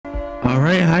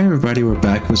Alright, hi everybody, we're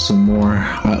back with some more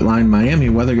Hotline Miami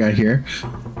Weather Guy here,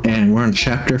 and we're on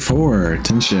Chapter 4.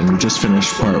 Attention, we just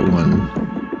finished Part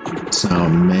 1. So,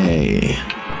 May.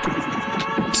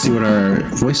 Let's see what our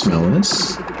voicemail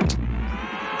is.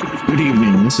 Good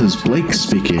evening, this is Blake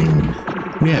speaking.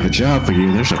 We have a job for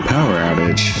you. There's a power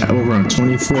outage over on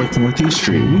 24th Northeast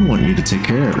Street. We want you to take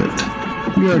care of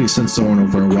it. We already sent someone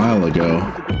over a while ago,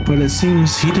 but it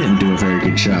seems he didn't do a very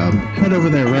good job. Head over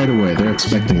there right away. They're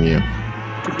expecting you.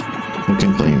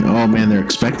 Looking clean. Oh man, they're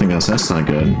expecting us. That's not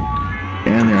good.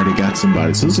 And they already got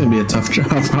somebody, so this is going to be a tough job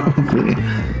probably.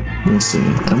 We'll see.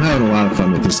 I'm having a lot of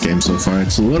fun with this game so far.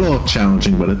 It's a little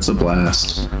challenging, but it's a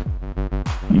blast.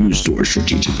 Use doors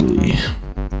strategically.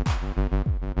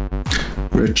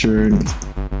 Richard.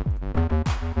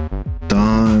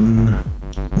 Don.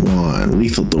 Juan.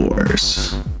 Lethal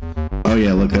doors. Oh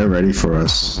yeah, look, they're ready for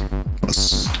us.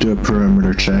 Let's do a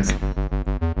perimeter check.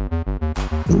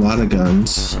 A lot of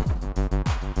guns.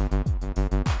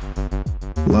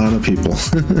 A lot of people.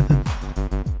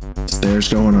 Stairs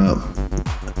going up.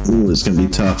 Ooh, it's gonna be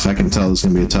tough. I can tell it's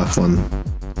gonna be a tough one.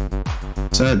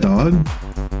 Is that a dog?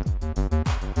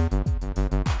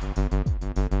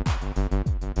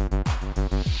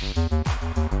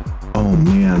 Oh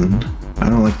man, I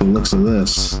don't like the looks of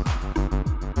this.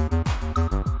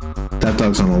 That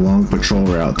dog's on a long patrol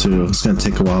route too. It's gonna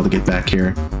take a while to get back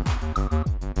here.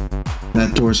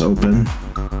 That door's open,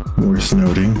 worth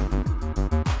noting.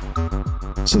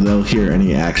 So they'll hear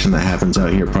any action that happens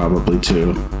out here probably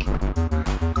too.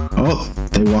 Oh,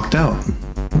 they walked out.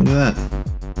 Look at that.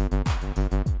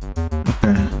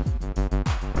 Okay.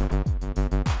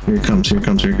 Here it comes, here it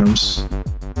comes, here it comes.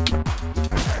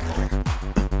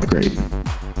 Great.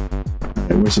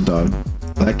 Hey, where's the dog?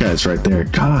 That guy's right there.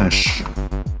 Gosh.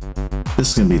 This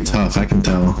is gonna be tough, I can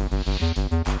tell.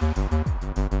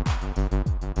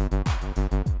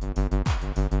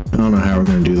 I don't know how we're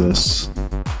gonna do this.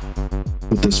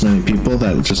 With this many people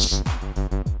that just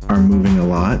are moving a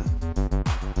lot.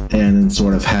 And in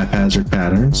sort of haphazard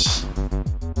patterns.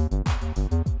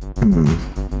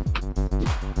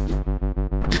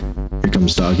 Here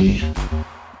comes Doggy.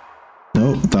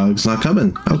 Nope, dog's not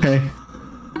coming. Okay.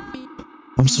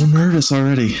 I'm so nervous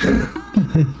already.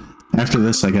 After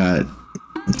this, I got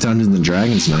Dungeons and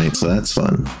Dragons night, so that's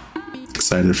fun.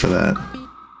 Excited for that.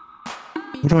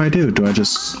 What do I do? Do I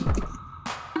just...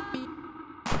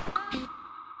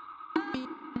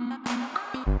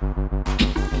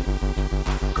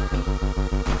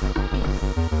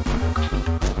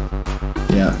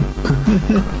 Yeah.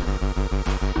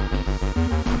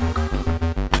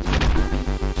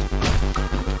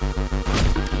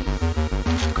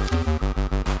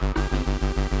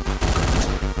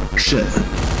 Shit.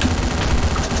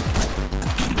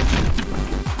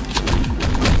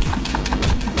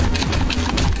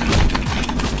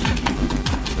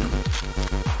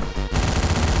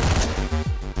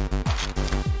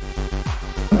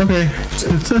 Okay.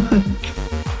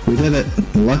 We did it.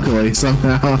 Luckily,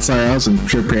 somehow. Sorry, I was in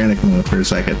pure panic mode for a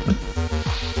second.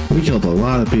 We killed a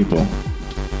lot of people.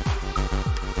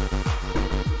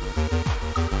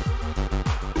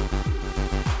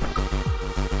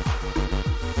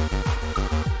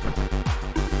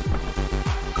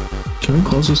 Can we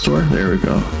close this door? There we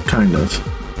go. Kind of.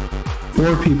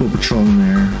 4 people patrolling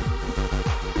there.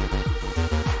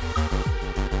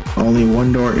 Only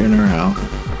one door in or out.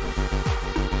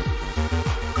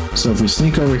 So if we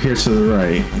sneak over here to the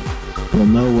right, we'll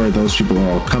know where those people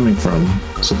are all coming from,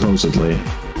 supposedly.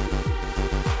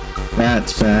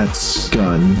 Bats,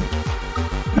 gun,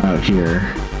 out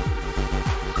here.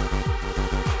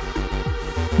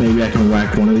 Maybe I can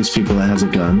whack one of these people that has a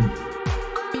gun.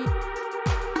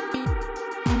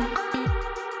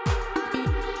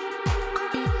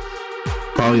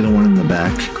 Probably the one in the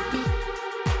back.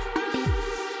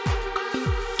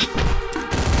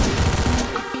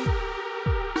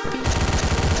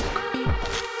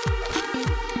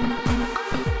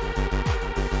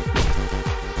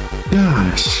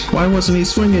 Gosh, why wasn't he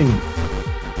swinging?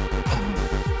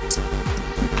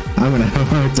 I'm gonna have a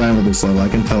hard time with this level, I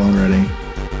can tell already.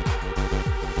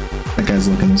 That guy's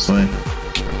looking this way.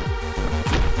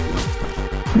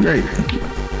 Great.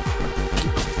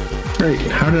 Great,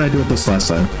 how did I do it this last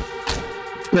time?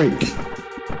 Great.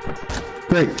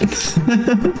 Great.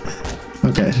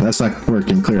 Okay, that's not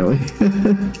working clearly.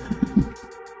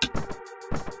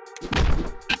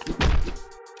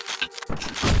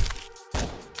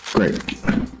 Great.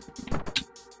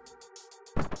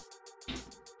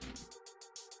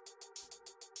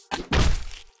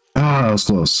 Ah, that was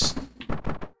close.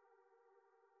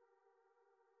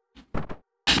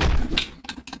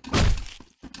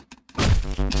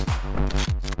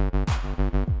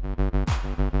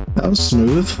 That was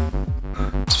smooth.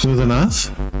 Smooth enough.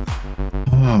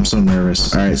 Oh, I'm so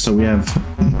nervous. Alright, so we have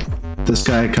this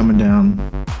guy coming down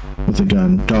with a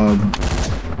gun. Dog.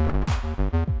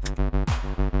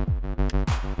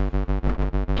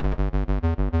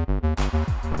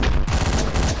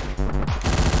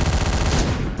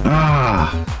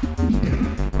 Ah!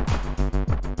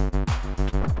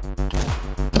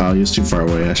 Oh, he was too far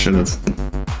away. I should have.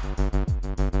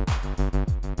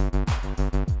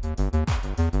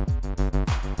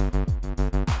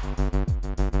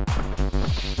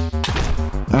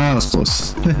 Ah, that was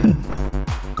close.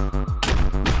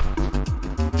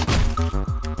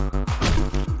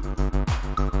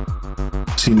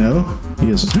 Does he know? He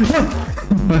is.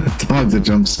 Dog's a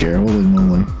jump scare. Holy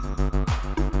moly.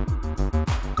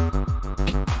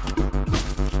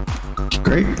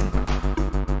 Great.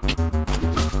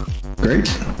 Great.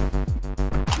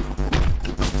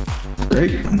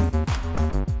 Great.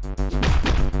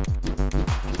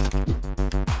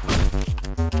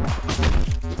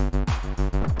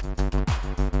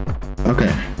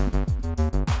 Okay.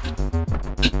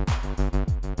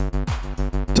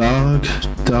 Dog.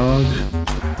 Dog.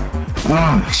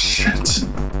 Oh, shit.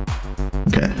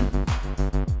 Okay.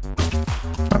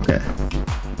 Okay.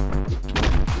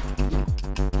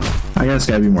 I guess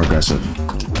gotta be more aggressive.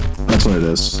 That's what it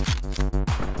is.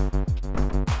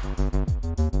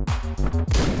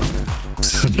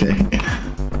 Okay.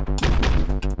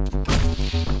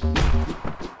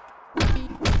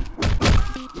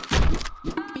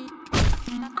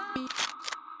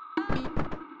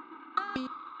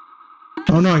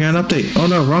 Oh no, I got an update. Oh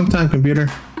no, wrong time, computer.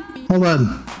 Hold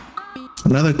on.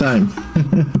 Another time.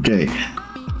 Okay.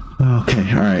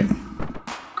 Okay, alright.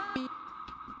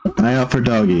 Eye out for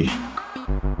doggy.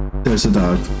 There's a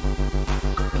dog.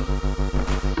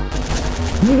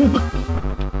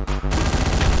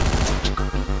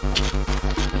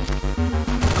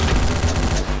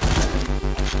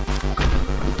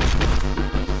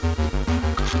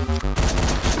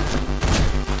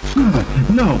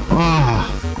 No! Ah!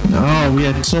 Oh, we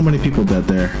had so many people dead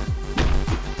there.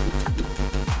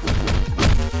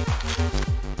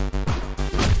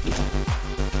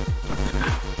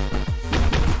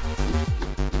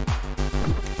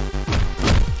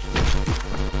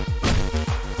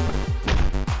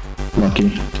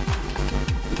 Lucky.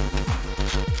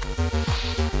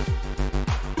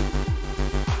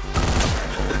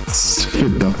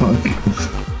 Stupid dog.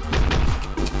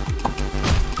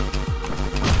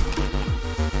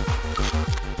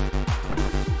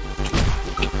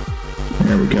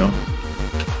 There we go.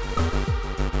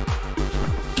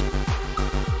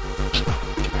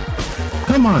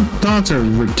 Come on, dogs are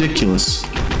ridiculous.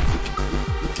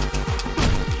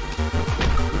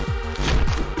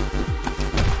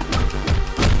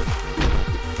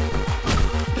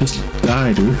 Just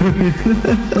die, dude.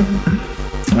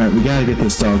 Alright, we gotta get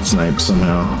this dog sniped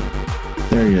somehow.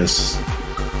 There he is.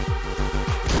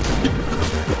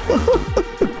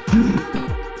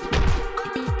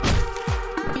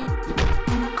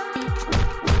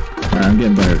 Alright, I'm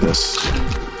getting better at this.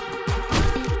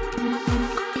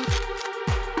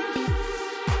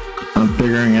 I'm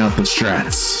figuring out the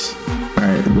strats.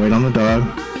 Alright, wait on the dog.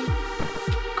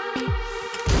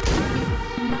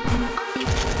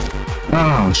 Oh,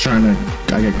 I was trying to...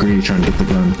 I got greedy trying to get the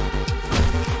gun.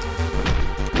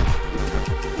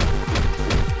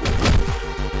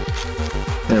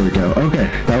 There we go. Okay,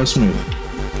 that was smooth.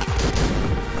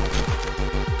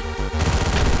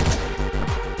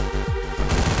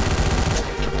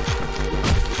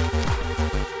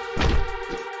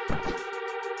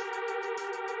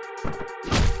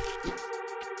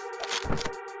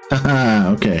 Haha,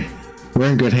 okay.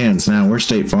 We're in good hands now. We're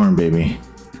State Farm, baby.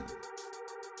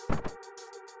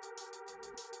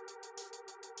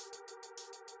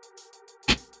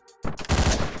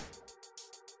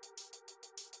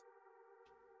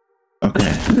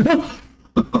 Okay.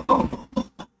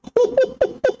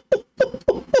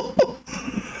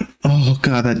 Oh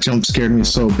god, that jump scared me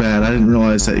so bad. I didn't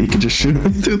realize that you could just shoot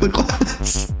me through the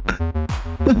glass.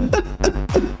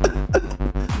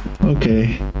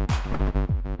 Okay.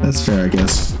 That's fair, I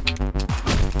guess.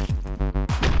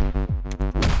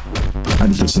 I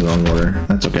did this in the wrong order.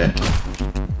 That's okay.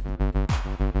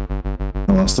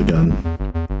 I lost the gun.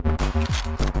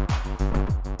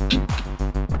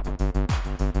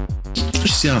 Did you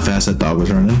see how fast that dog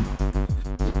was running?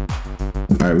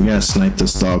 Alright, we gotta snipe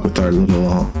this dog with our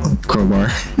little crowbar.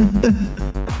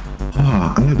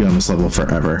 Oh, I'm gonna be on this level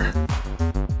forever.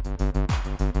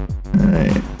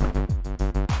 Alright.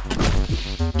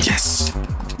 Yes!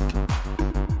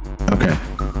 Okay.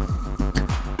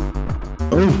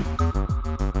 Oh!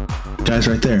 Guy's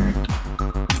right there.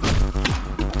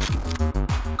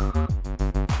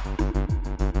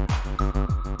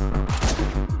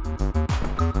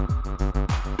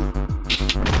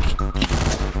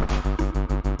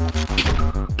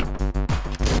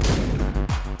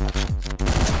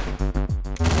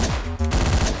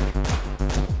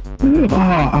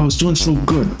 Oh, I was doing so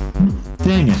good.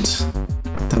 Dang it.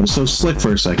 That was so slick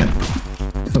for a second.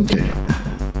 Okay.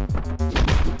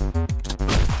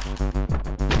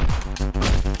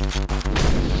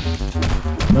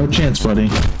 No chance, buddy.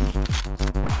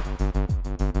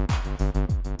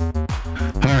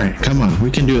 Alright, come on.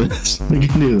 We can do this. We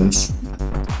can do this.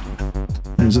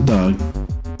 There's a dog.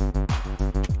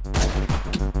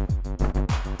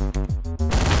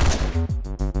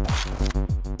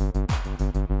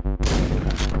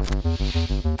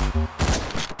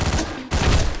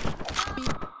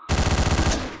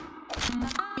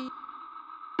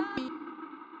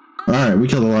 Alright, we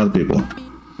killed a lot of people.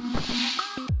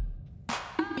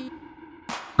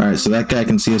 Alright, so that guy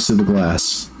can see us through the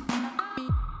glass.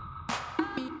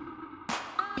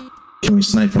 Can we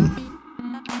snipe him?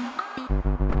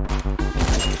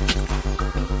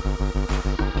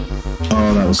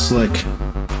 Oh, that was slick.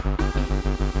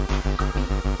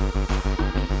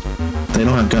 They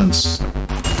don't have guns.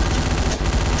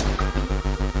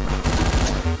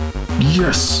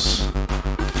 Yes!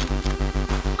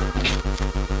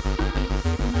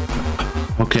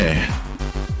 Okay.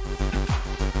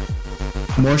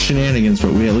 More shenanigans,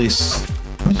 but we at least...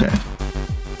 Okay.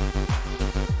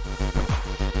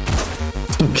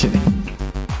 Okay.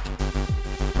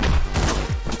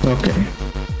 Okay.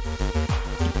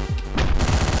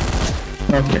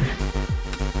 Okay.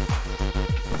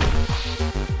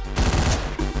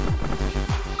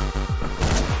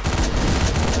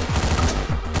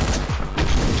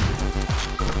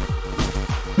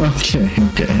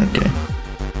 Okay.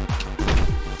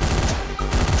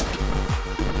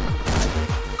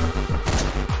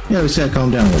 Yeah, we just gotta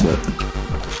calm down a little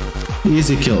bit.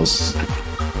 Easy kills.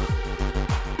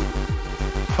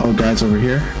 Oh, guys over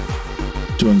here.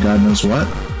 Doing God knows what.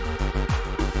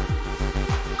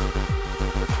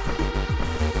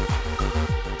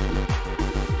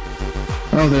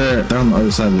 Oh, they're on the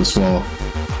other side of this wall.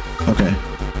 Okay.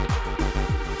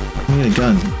 I need a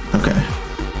gun. Okay.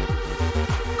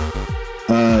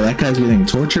 That guy's getting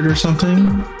tortured or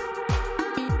something?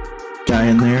 Guy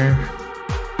in there?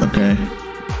 Okay.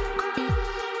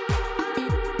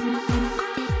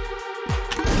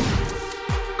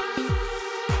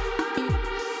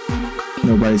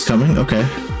 Nobody's coming? Okay.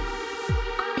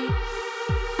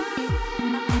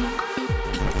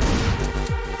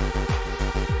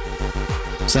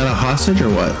 Is that a hostage or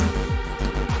what?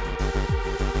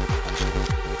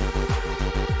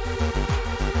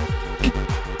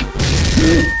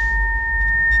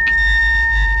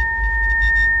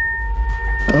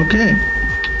 Okay.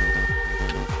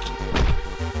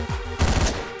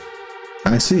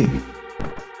 I see.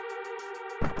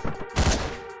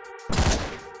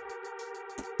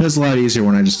 It's a lot easier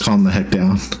when I just calm the heck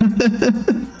down.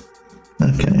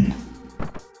 Okay.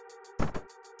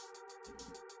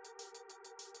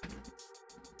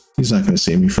 He's not going to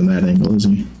see me from that angle, is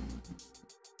he?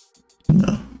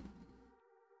 No.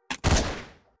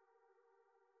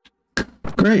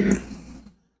 Great.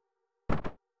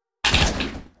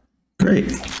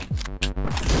 Great.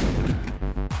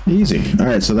 Easy.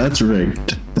 Alright, so that's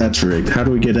rigged. That's rigged. How do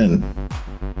we get in?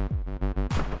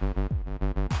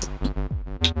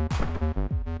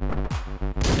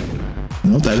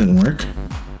 Nope, that didn't work.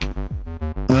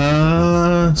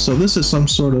 So this is some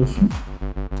sort of...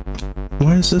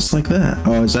 Why is this like that?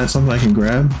 Oh, is that something I can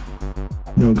grab?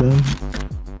 No gun?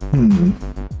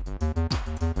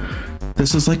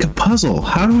 This is like a puzzle.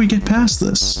 How do we get past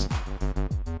this?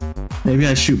 Maybe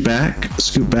I shoot back,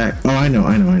 scoot back. Oh, I know.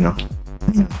 Hang on.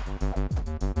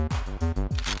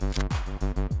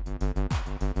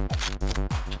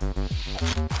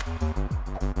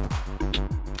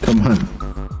 Come on.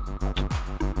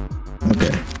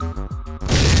 Okay.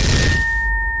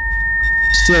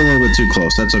 Still a little bit too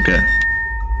close. That's okay.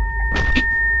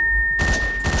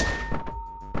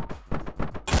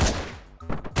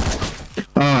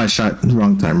 Oh, I shot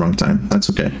wrong time. That's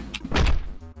okay.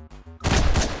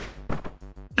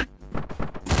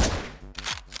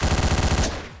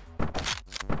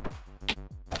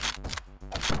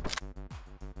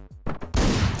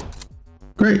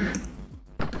 Great.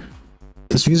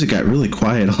 This music got really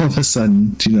quiet all of a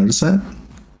sudden. Did you notice that?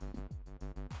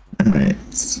 Alright.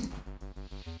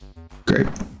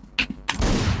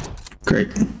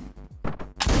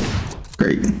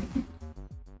 Great.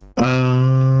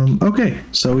 Okay,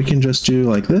 so we can just do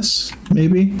like this,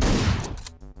 maybe.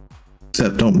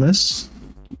 Except don't miss.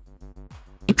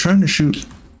 We're trying to shoot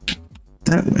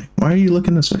that way. Why are you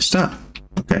looking this way? Stop.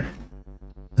 Okay.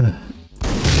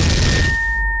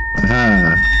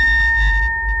 Aha.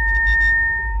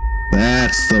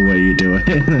 That's the way you do it.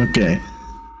 Okay.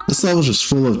 This level's just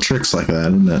full of tricks like that,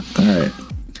 isn't it? Alright.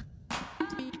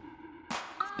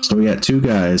 So we got 2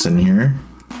 guys in here.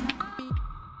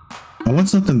 I want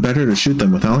something better to shoot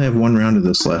them with. I only have 1 round of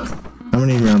this left. How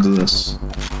many rounds of this?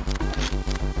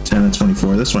 10 and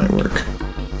 24. This might work.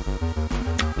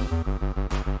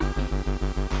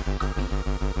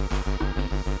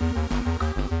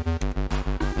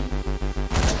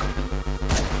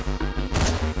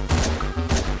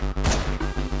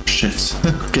 Shit.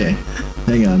 Okay.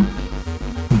 Hang on.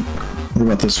 What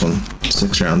about this one?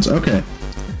 6 rounds. Okay.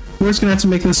 We're just gonna have to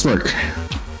make this work.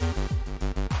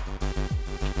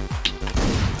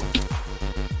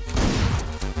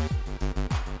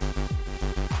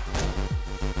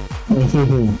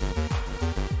 Oh.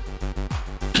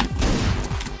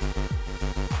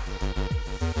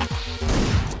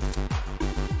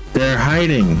 They're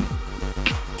hiding.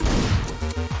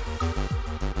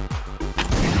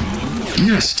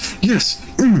 Yes, yes.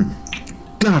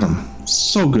 Got him.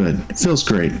 So good. It feels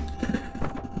great.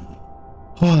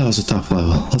 Oh, that was a tough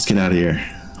level. Let's get out of here.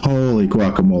 Holy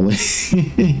guacamole.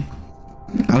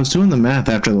 I was doing the math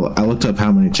after I looked up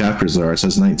how many chapters there are. It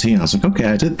says 19. I was like, okay,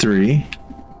 I did 3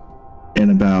 in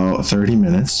about 30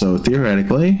 minutes. So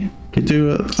theoretically, could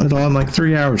do it all in like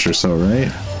 3 hours or so,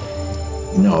 right?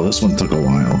 No, this one took a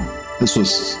while. This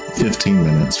was 15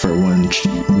 minutes for one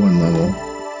level.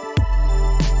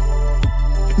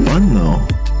 Fun though.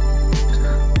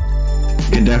 I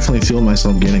can definitely feel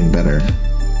myself getting better.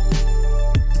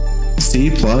 C+,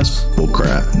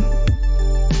 bullcrap.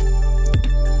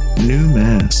 New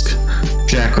mask.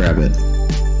 Jackrabbit.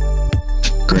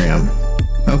 Graham.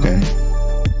 Okay.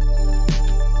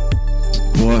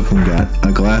 What have we got?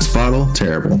 A glass bottle?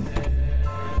 Terrible.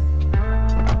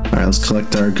 Alright, let's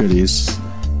collect our goodies.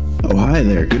 Oh, hi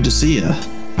there. Good to see ya.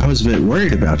 I was a bit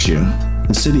worried about you.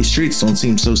 The city streets don't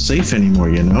seem so safe anymore,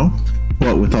 you know?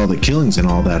 What with all the killings and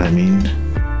all that, I mean.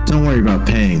 Don't worry about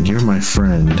paying. You're my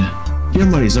friend. Your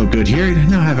money's no good here.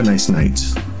 Now have a nice night.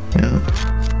 Yeah.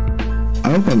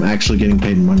 I hope I'm actually getting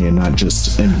paid money and not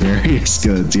just in various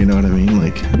goods, you know what I mean?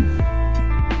 Like,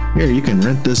 here, you can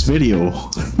rent this video.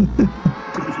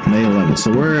 May 11th.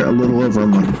 So we're a little over a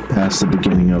month past the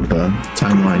beginning of the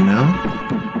timeline now.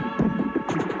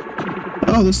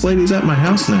 Oh, this lady's at my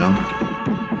house now.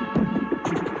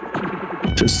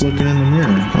 Just looking in the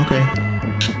mirror. Okay.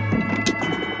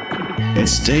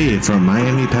 It's Dave from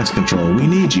Miami Pest Control. We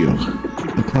need you.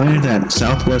 The client at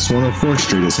Southwest 104th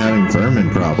Street is having vermin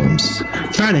problems.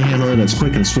 Try to handle it as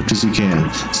quick and swift as you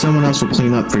can. Someone else will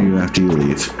clean up for you after you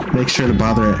leave. Make sure to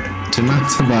not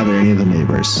to bother any of the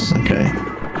neighbors. Okay.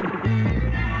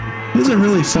 This is a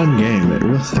really fun game.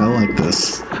 I like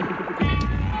this.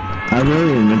 I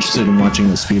really am interested in watching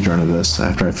a speedrun of this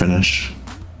after I finish.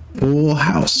 Full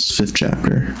House, 5th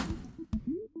chapter.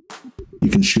 You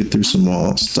can shoot through some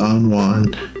walls. Don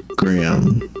Juan,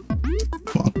 Graham,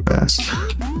 walk fast.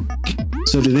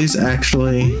 So do these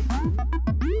actually...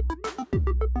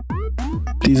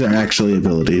 These are actually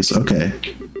abilities. Okay.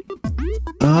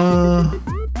 I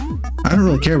don't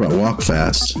really care about walk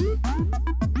fast.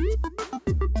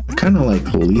 I kind of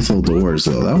like lethal doors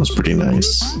though. That was pretty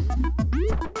nice.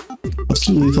 Let's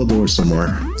do lethal doors some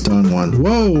more. Don Juan.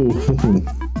 Whoa!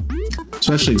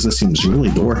 Especially because this seems really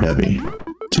door heavy.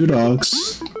 2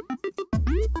 dogs.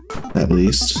 At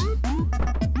least.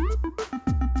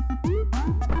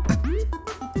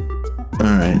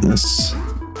 Alright, this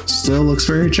still looks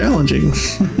very challenging.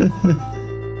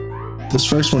 This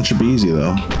first one should be easy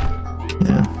though.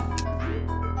 Yeah.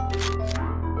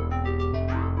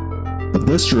 But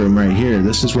this room right here,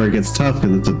 this is where it gets tough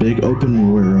because it's a big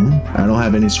open room. I don't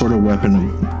have any sort of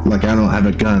weapon, like I don't have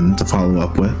a gun to follow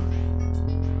up with.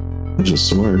 There's a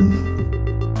sword.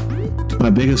 My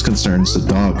biggest concern is the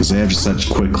dog because they have such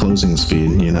quick closing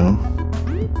speed, you know?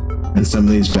 And some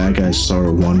of these bad guys sort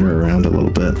of wander around a little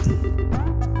bit.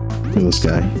 Look at this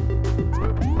guy.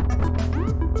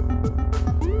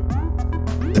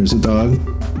 There's a dog.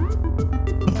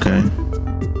 Okay.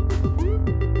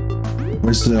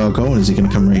 Where's the dog going? Is he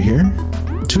gonna come right here?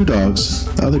 2 dogs.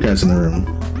 The other guy's in the room.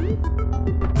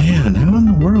 Man, how in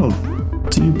the world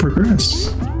do you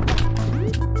progress?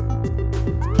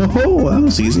 Oh, that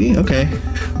was easy. Okay.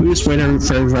 We just wait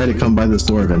for everybody to come by this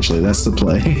door eventually. That's the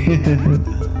play.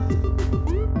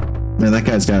 Man, that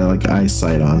guy's got like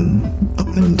eyesight on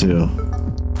him too.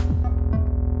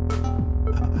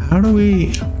 How do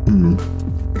we...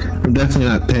 I'm definitely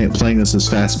not playing this as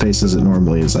fast paced as it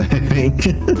normally is, I think.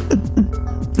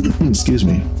 Excuse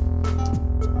me.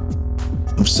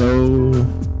 I'm so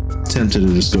tempted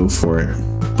to just go for it.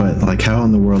 But like, how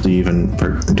in the world do you even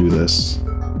do this?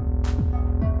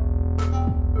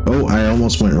 Oh, I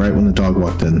almost went right when the dog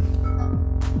walked in.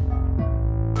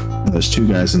 Oh, there's 2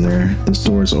 guys in there. This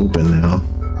door's open now.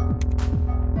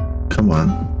 Come on.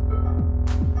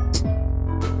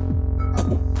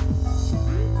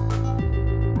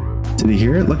 Did he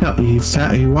hear it? Look out.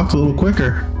 He walked a little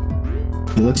quicker.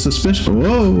 He looks suspicious.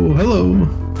 Whoa, hello.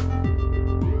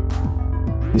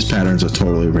 These patterns are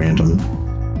totally random.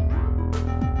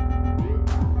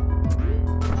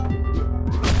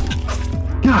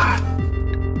 God.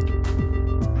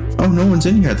 Oh, no one's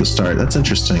in here at the start. That's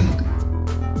interesting.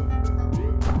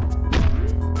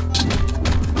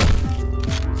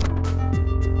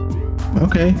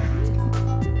 Okay.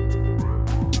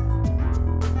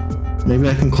 Maybe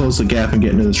I can close the gap and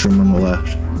get into this room on the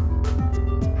left.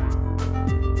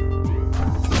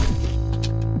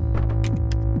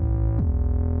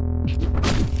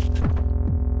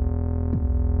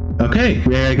 Okay,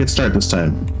 we got a good start this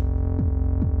time.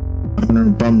 I'm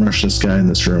gonna bum rush this guy in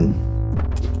this room.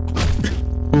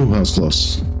 Ooh, that was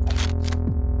close.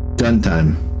 Gun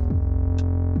time.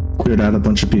 Cleared out a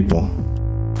bunch of people.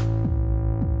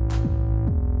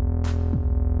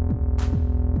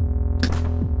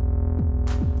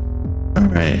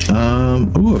 Alright,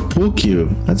 ooh, a pool cue.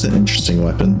 That's an interesting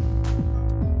weapon.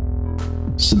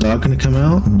 Is the dog gonna come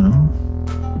out? No.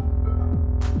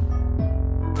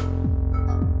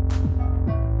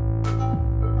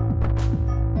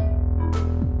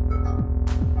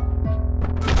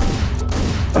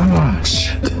 Oh,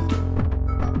 shit.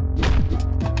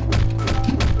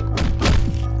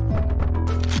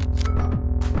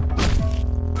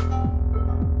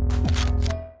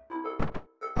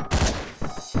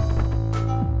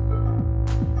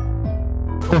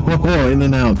 Oh, in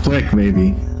and out, quick,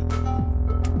 baby.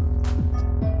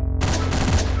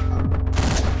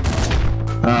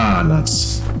 Ah,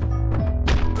 nuts.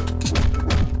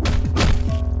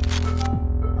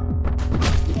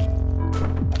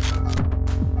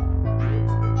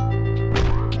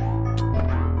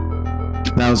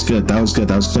 That was good, that was good,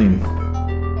 that was clean.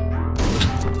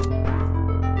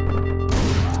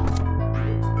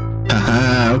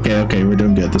 Haha, okay, we're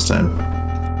doing good this time.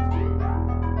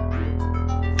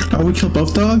 Oh, we killed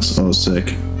both dogs? Oh,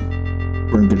 sick.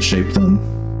 We're in good shape then.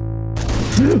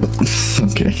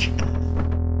 Okay.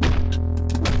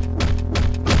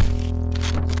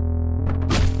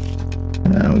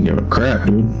 I don't give a crap,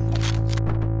 dude.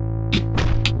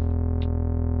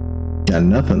 Got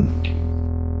nothing.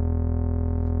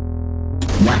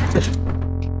 Whack.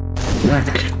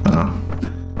 Whack. Oh.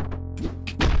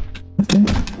 Okay.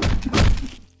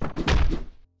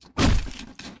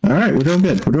 Alright, we're doing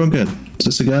good. We're doing good. Is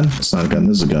this a gun? It's not a gun.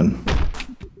 This is a gun.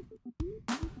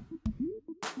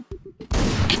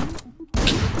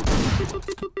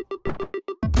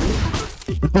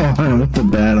 Oh, I with the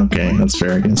bat. Okay, that's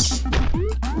fair, I guess.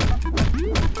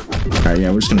 Alright, yeah,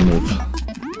 we're just gonna move.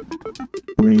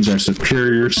 We're gonna use our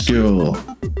superior skill.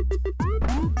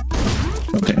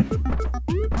 Okay.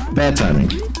 Bad timing.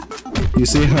 You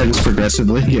see how I just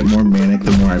progressively get more manic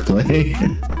the more I play?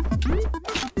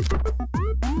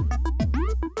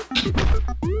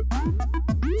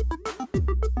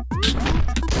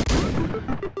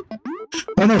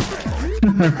 Oh no!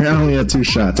 I only had 2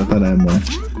 shots. I thought I had more.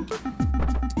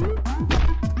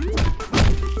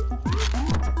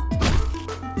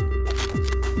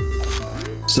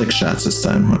 Six shots this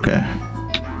time. Okay.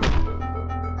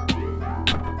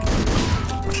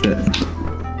 Shit.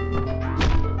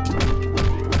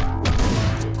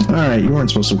 Alright, you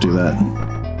weren't supposed to do that.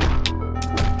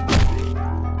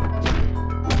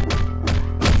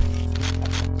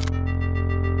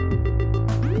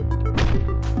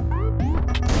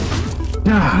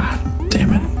 Ah,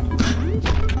 damn it.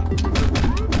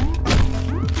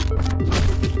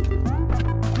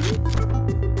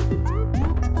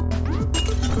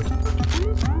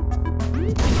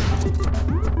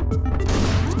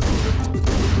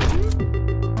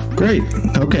 Great.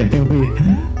 Okay,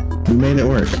 we made it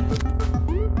work.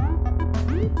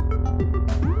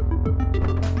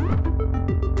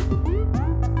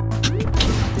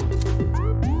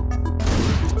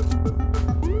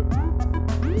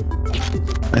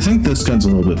 I think this gun's a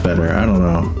little bit better. I don't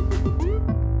know.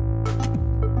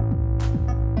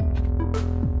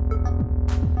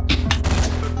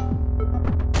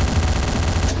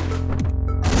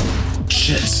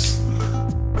 Shit.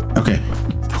 Okay.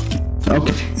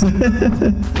 Okay.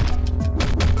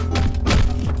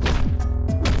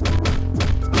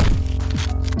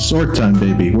 Sword time,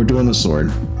 baby. We're doing the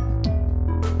sword.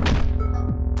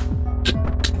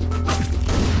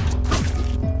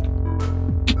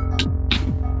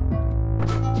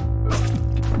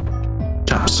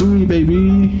 Chop suey,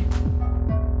 baby.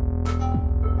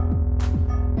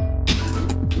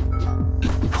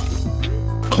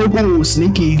 Oh,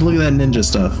 sneaky. Look at that ninja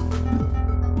stuff.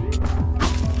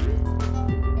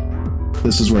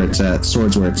 This is where it's at.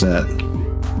 Sword's where it's at.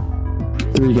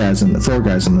 4 guys in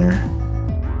there.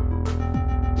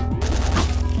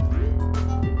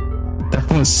 That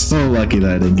was so lucky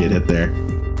that I didn't get hit there.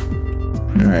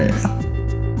 Alright.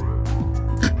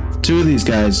 2 of these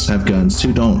guys have guns,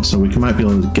 2 don't, so we might be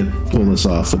able to pull this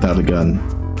off without a gun.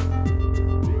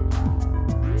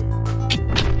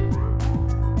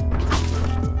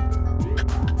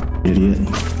 Idiot.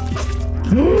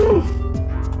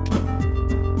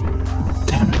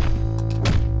 Damn it.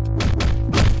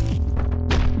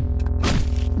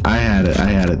 I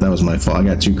had it. That was my fault. I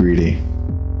got too greedy.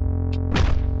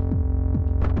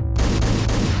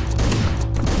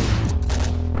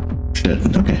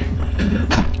 Shit, okay.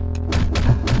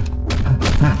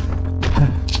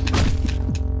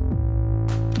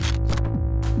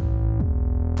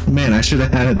 Man, I should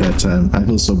have had it that time. I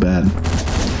feel so bad.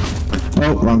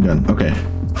 Oh, wrong gun. Okay.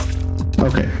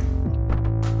 Okay.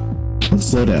 Let's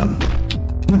slow down.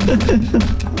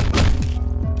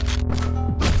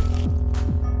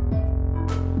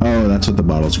 Oh, that's what the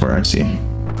bottle's for, I see.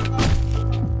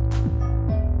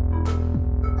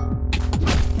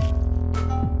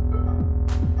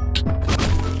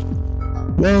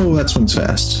 Whoa, that swings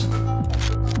fast.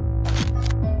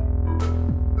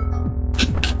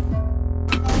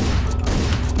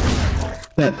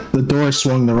 The door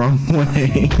swung the wrong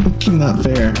way. Not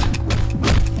fair.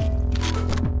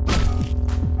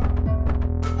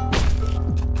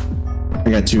 I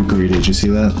got too greedy. Did you see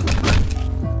that?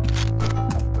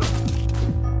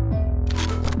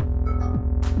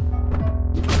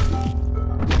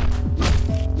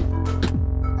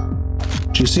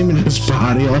 Did you see me just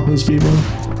body all those people?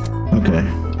 Okay.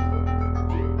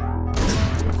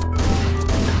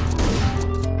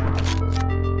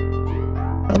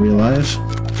 Are we alive?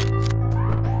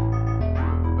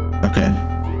 Okay.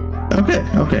 Okay,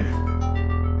 okay.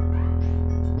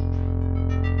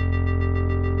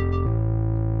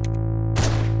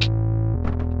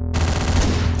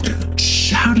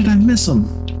 How did I miss him?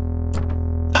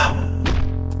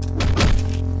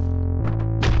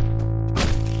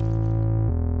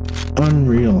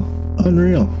 Unreal.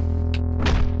 Unreal.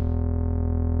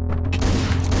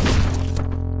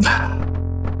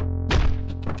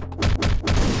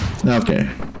 Okay.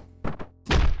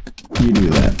 You do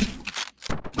that.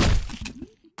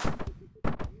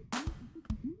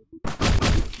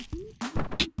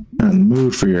 I'm in the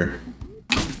mood for your...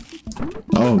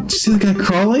 Oh, did you see the guy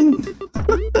crawling?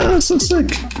 That was so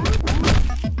sick.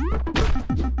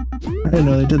 I didn't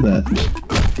know they did that.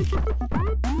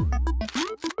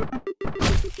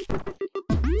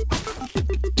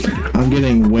 I'm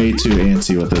getting way too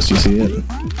antsy with this, you see it?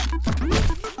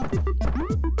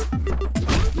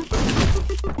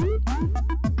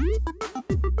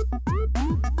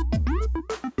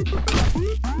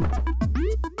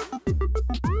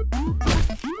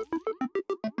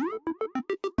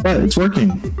 But it's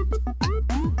working.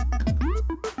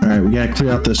 Alright, we gotta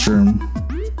clear out this room.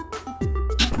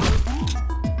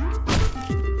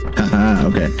 Haha,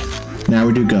 okay. Now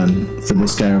we do gun for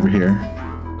this guy over here.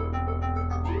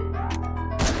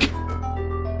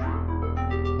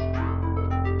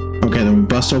 Okay, then we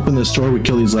bust open this door, we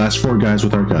kill these last 4 guys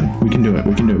with our gun. We can do it,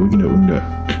 we can do it, we can do it, we can do it.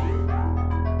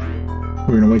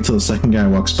 We're gonna wait till the second guy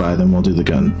walks by, then we'll do the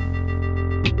gun.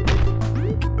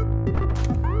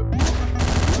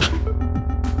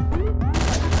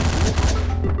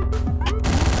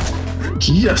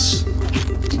 Yes!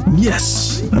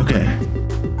 Yes! Okay.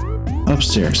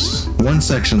 Upstairs. 1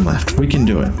 section left. We can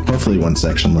do it. Hopefully 1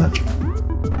 section left.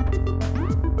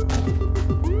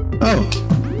 Oh!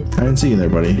 I didn't see you there,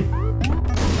 buddy.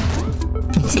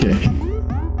 Okay.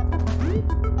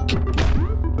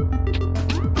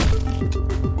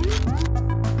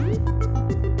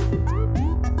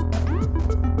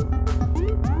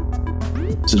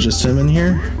 Is it just him in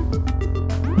here?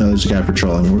 No, there's a guy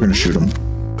patrolling. We're gonna shoot him.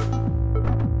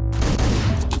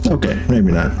 Okay,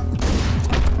 maybe not.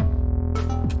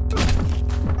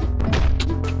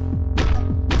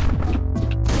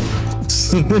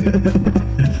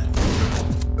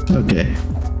 Okay.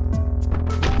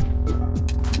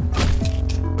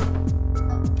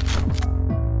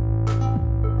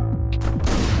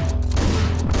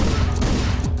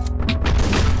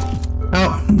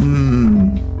 Oh,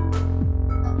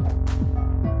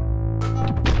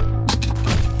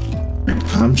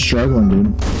 I'm struggling,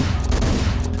 dude.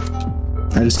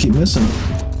 I just keep missing.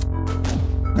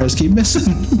 I just keep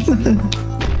missing.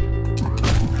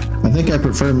 I think I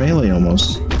prefer melee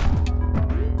almost.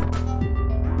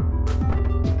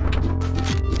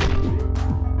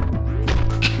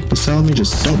 It's telling me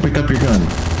just don't pick up your gun.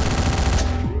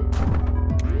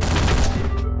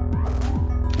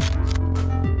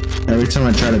 time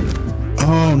I try to...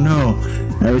 Oh no!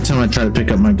 Every time I try to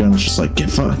pick up my gun, it's just like, get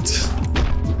fucked.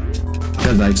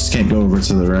 Because I just can't go over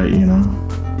to the right, you know?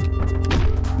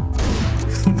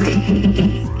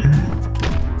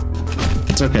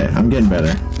 It's okay, I'm getting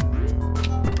better.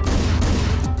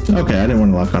 Okay, I didn't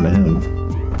want to lock onto him.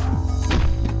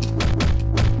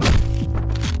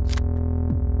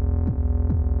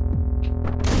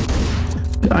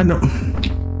 I don't...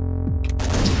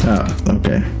 Oh,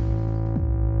 okay.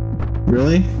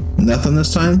 Really? Nothing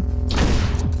this time?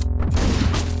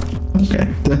 Okay,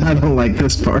 I don't like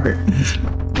this part.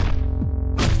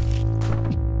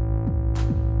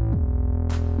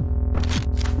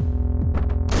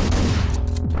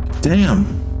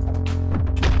 Damn.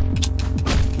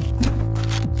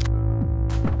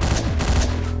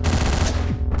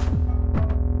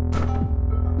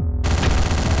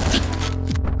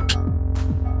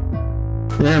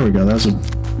 There we go, that was a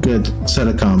good set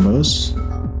of combos.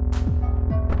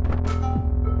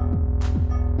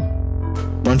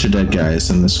 Bunch of dead guys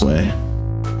in this way.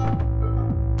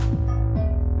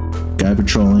 Guy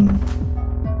patrolling.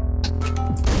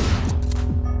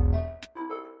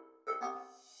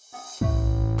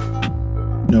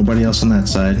 Nobody else on that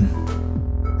side.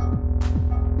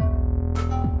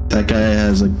 That guy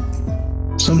has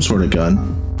some sort of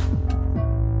gun.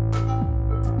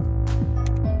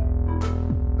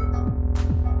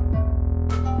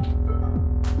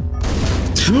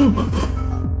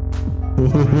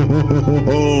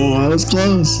 Oh, that was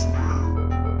close.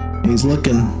 He's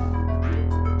looking.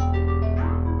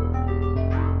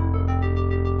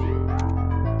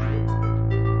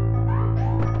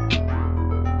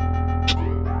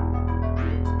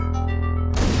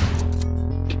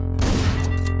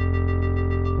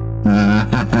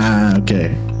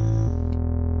 Okay.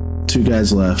 2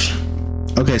 guys left.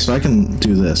 Okay, so I can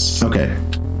do this. Okay.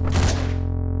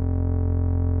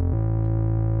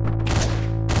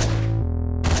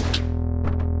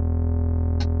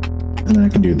 And then I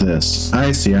can do this.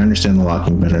 I see, I understand the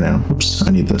locking better now. Oops,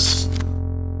 I need this.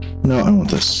 No, I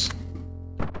want this.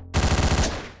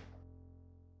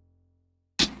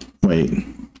 Wait.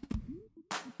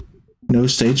 No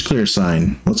stage clear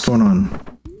sign. What's going on?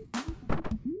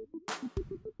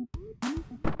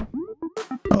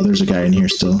 Oh, there's a guy in here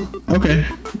still. Okay.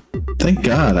 Thank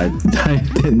God I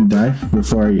didn't die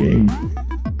before I aimed.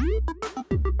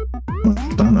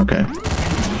 Done? Okay.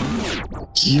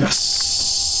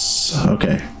 Yes!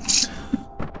 Okay.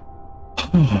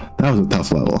 Oh, that was a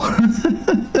tough level.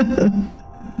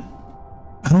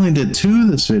 I only did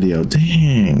 2 this video.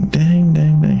 Dang, dang,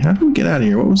 dang, dang. How did we get out of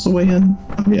here? What was the way in?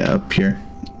 Oh yeah, up here.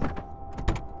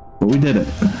 But we did it.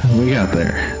 We got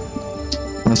there.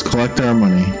 Let's collect our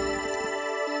money.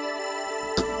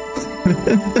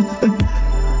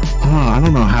 Oh, I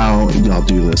don't know how y'all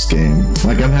do this game.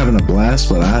 Like, I'm having a blast,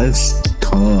 but it's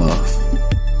tough.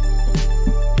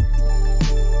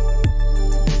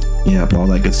 Yep, all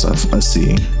that good stuff. Let's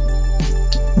see.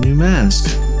 New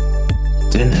mask.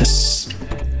 Dennis.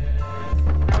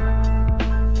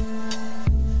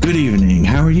 Good evening.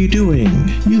 How are you doing?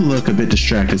 You look a bit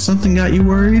distracted. Something got you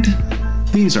worried?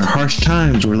 These are harsh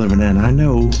times we're living in, I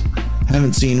know.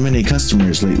 Haven't seen many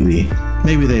customers lately.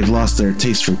 Maybe they've lost their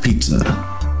taste for pizza.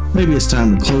 Maybe it's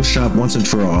time to close shop once and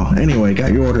for all. Anyway,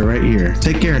 got your order right here.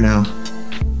 Take care now.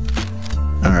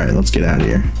 Alright, let's get out of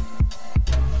here.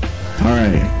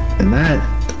 Alright, and that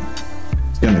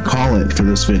is gonna call it for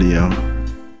this video.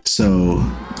 So,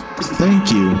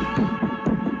 thank you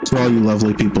to all you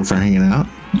lovely people for hanging out.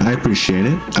 I appreciate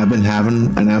it. I've been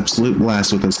having an absolute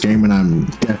blast with this game, and I'm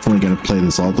definitely gonna play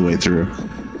this all the way through.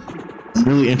 I'm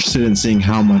really interested in seeing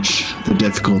how much the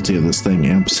difficulty of this thing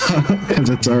amps up, because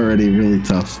it's already really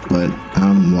tough, but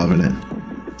I'm loving it.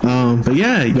 But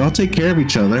yeah, y'all take care of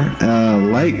each other.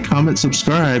 Like, comment,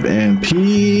 subscribe, and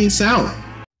peace out.